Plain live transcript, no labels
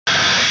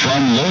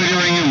From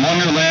Loitering in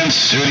Wonderland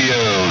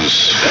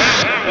Studios.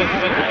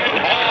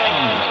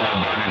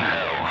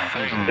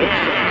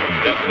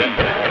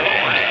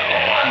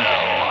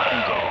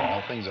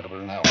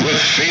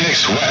 With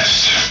Phoenix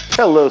West.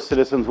 Hello,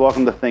 citizens.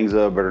 Welcome to Things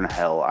That Are Better Than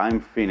Hell.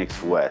 I'm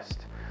Phoenix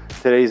West.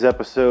 Today's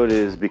episode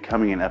is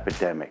becoming an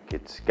epidemic.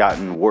 It's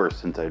gotten worse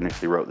since I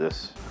initially wrote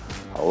this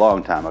a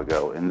long time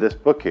ago. In this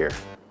book here,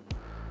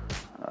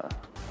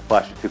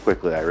 flashed it too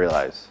quickly, I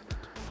realize.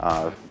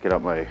 Get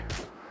out my...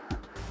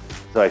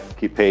 So I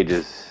keep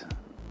pages.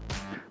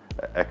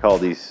 I call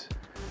these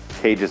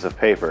pages of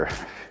paper.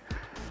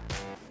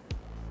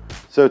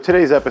 So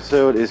today's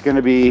episode is going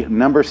to be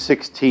number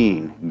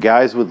 16,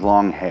 Guys with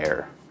Long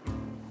Hair.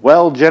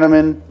 Well,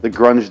 gentlemen, the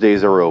grunge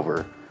days are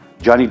over.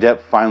 Johnny Depp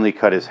finally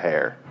cut his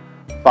hair.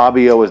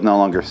 Fabio is no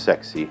longer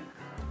sexy.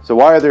 So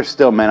why are there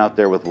still men out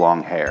there with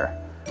long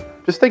hair?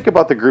 Just think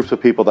about the groups of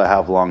people that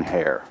have long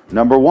hair.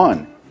 Number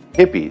 1,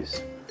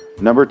 hippies.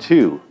 Number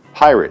 2,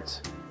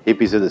 pirates.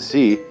 Hippies of the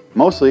sea,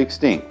 mostly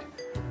extinct.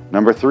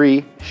 Number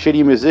 3,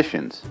 shitty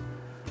musicians.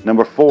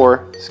 Number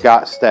 4,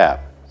 Scott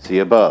Stapp. See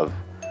above.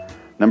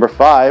 Number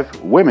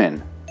 5,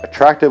 women,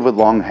 attractive with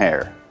long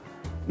hair.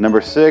 Number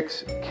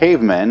 6,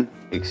 cavemen,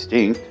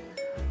 extinct.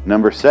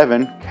 Number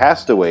 7,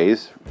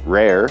 castaways,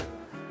 rare.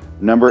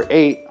 Number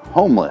 8,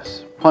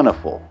 homeless,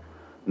 plentiful.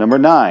 Number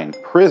 9,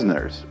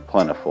 prisoners,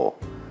 plentiful.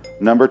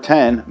 Number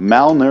 10,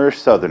 malnourished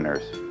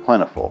southerners,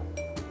 plentiful.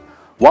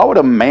 Why would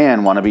a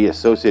man want to be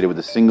associated with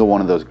a single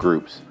one of those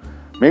groups?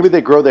 Maybe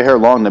they grow their hair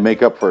long to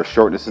make up for a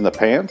shortness in the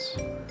pants?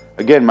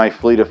 Again, my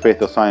fleet of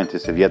faithful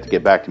scientists have yet to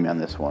get back to me on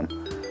this one.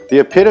 The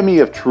epitome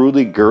of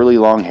truly girly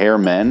long hair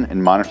men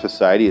in modern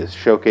society is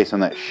showcased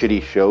on that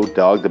shitty show,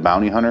 Dog the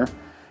Bounty Hunter.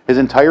 His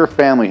entire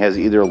family has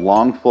either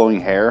long flowing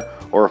hair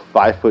or a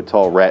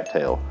 5-foot-tall rat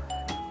tail.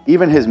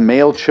 Even his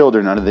male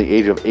children under the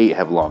age of 8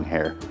 have long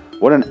hair.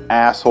 What an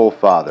asshole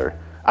father.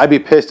 I'd be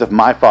pissed if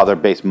my father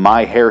based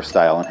my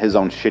hairstyle on his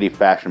own shitty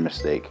fashion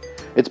mistake.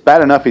 It's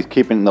bad enough he's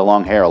keeping the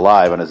long hair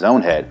alive on his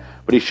own head,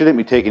 but he shouldn't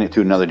be taking it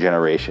to another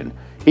generation.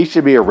 He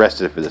should be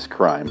arrested for this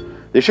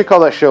crime. They should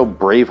call that show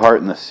Braveheart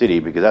in the City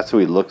because that's who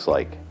he looks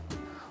like.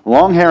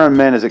 Long hair on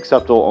men is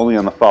acceptable only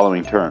on the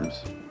following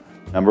terms.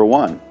 Number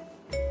 1.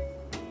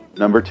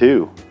 Number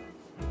 2.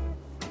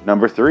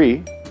 Number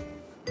 3.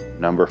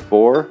 Number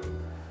 4.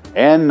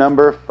 And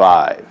number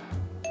 5.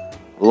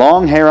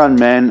 Long hair on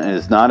men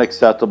is not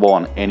acceptable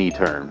on any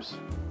terms.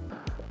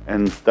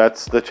 And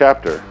that's the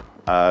chapter.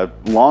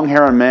 Long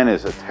hair on men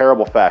is a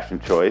terrible fashion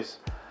choice.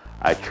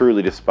 I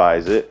truly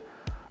despise it.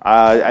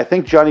 I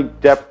think Johnny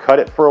Depp cut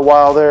it for a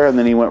while there, and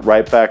then he went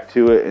right back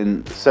to it,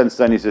 and since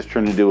then he's just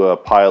turned into a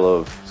pile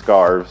of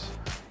scarves.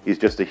 He's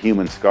just a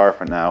human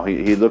scarf now.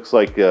 He looks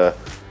like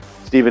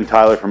Steven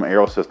Tyler from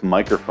Aerosmith's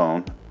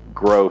Microphone.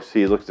 Gross.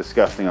 He looks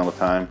disgusting all the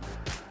time.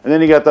 And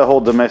then he got the whole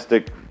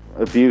domestic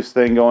abuse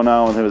thing going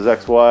on with his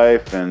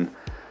ex-wife, and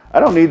I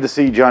don't need to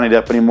see Johnny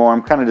Depp anymore.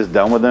 I'm kind of just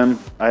done with him.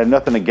 I have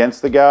nothing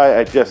against the guy.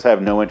 I just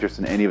have no interest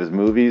in any of his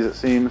movies, it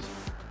seems.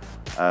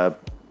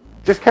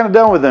 Just kind of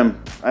done with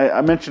him.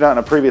 I mentioned that in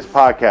a previous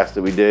podcast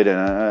that we did, and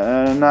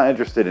I'm not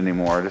interested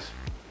anymore. Just,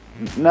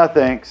 no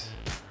thanks.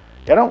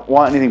 I don't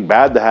want anything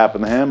bad to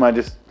happen to him. I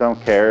just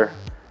don't care.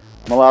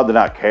 I'm allowed to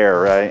not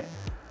care, right?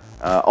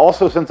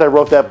 Also, since I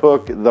wrote that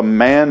book, the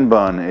man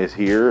bun is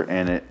here,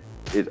 and it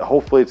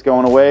hopefully it's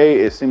going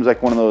away. It seems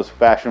like one of those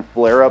fashion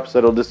flare-ups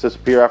that'll just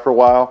disappear after a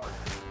while,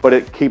 but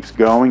it keeps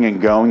going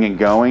and going and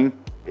going.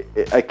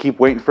 I keep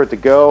waiting for it to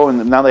go,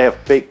 and now they have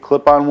fake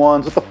clip-on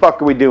ones. What the fuck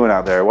are we doing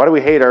out there? Why do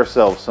we hate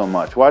ourselves so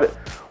much? Why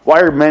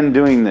are men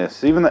doing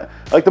this? Even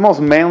the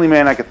most manly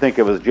man I could think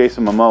of is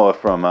Jason Momoa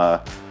from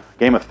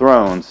Game of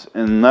Thrones,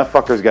 and that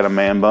fucker's got a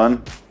man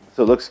bun,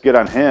 so it looks good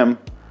on him.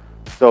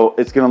 So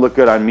it's gonna look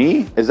good on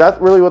me? Is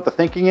that really what the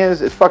thinking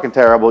is? It's fucking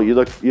terrible. You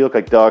look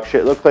like dog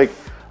shit. It looks like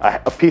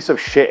a piece of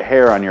shit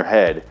hair on your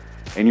head,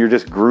 and you're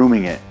just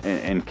grooming it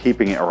and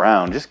keeping it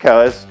around just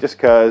cause.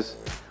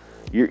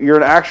 You're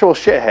an actual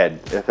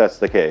shithead, if that's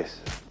the case.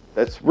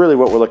 That's really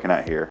what we're looking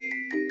at here.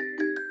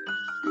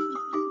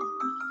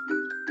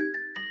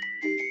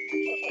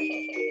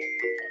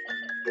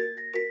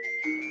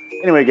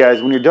 Anyway,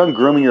 guys, when you're done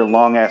grooming your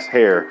long-ass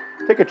hair,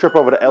 take a trip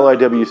over to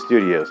LIW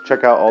Studios.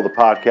 Check out all the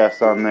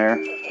podcasts on there,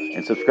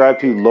 and subscribe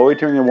to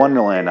Loitering in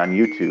Wonderland on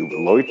YouTube.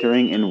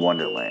 Loitering in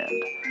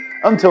Wonderland.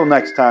 Until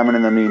next time, and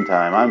in the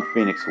meantime, I'm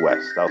Phoenix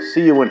West. I'll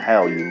see you in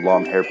hell, you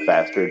long-haired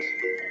bastards.